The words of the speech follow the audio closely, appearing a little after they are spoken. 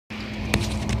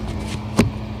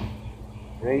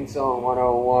Rain Song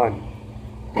 101.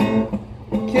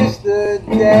 Kiss the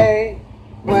day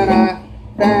when I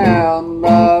found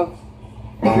love,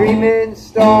 dreaming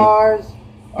stars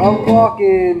of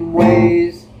walking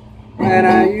ways. When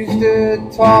I used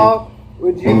to talk,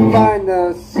 would you find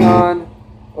the sun,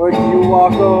 or did you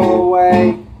walk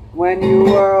away when you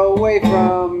were away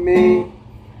from me?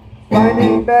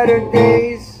 Finding better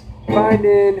days,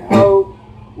 finding hope.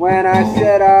 When I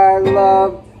said I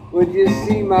loved, would you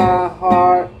see my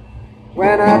heart?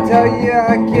 When I tell you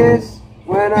I kiss,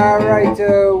 when I write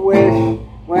a wish,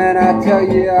 when I tell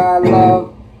you I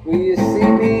love, will you see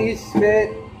me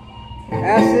spit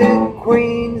acid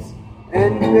queens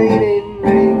and maiden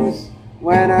rings?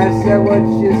 When I said what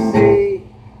you see,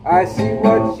 I see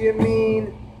what you mean.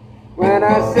 When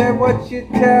I said what you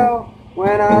tell,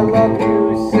 when I love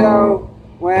you so.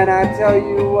 When I tell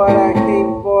you what I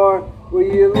came for, will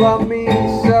you love me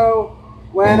so?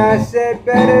 When I said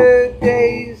better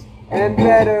days and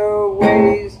better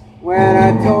ways, when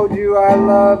I told you I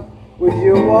loved, would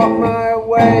you walk my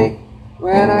way?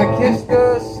 When I kissed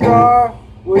the star,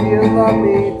 will you love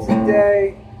me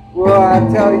today? Will I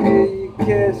tell you you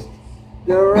kissed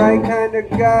the right kind of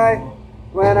guy?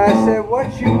 When I said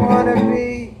what you want to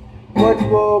be, what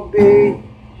will be?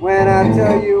 When I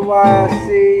tell you why I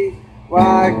see,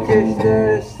 why I kiss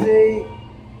the sea.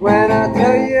 When I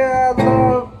tell you I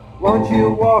love, won't you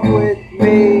walk with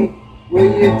me?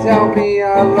 Will you tell me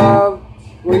I love?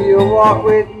 Will you walk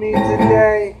with me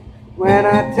today? When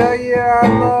I tell you I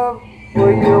love,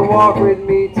 will you walk with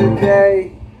me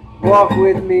today? Walk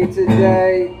with me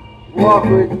today. Walk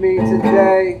with me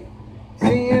today.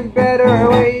 Seeing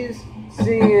better ways,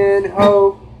 seeing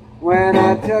hope. When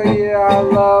I tell you I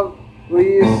love, will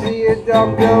you see a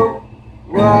dumb dope?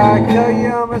 Will I tell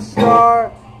you I'm a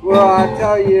star? Will I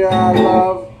tell you I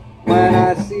love? When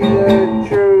I see the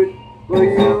truth, will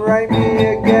you write me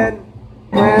again?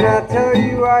 When I tell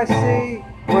you I see,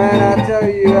 when I tell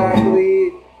you I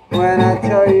bleed, when I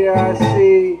tell you I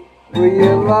see, will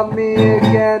you love me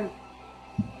again?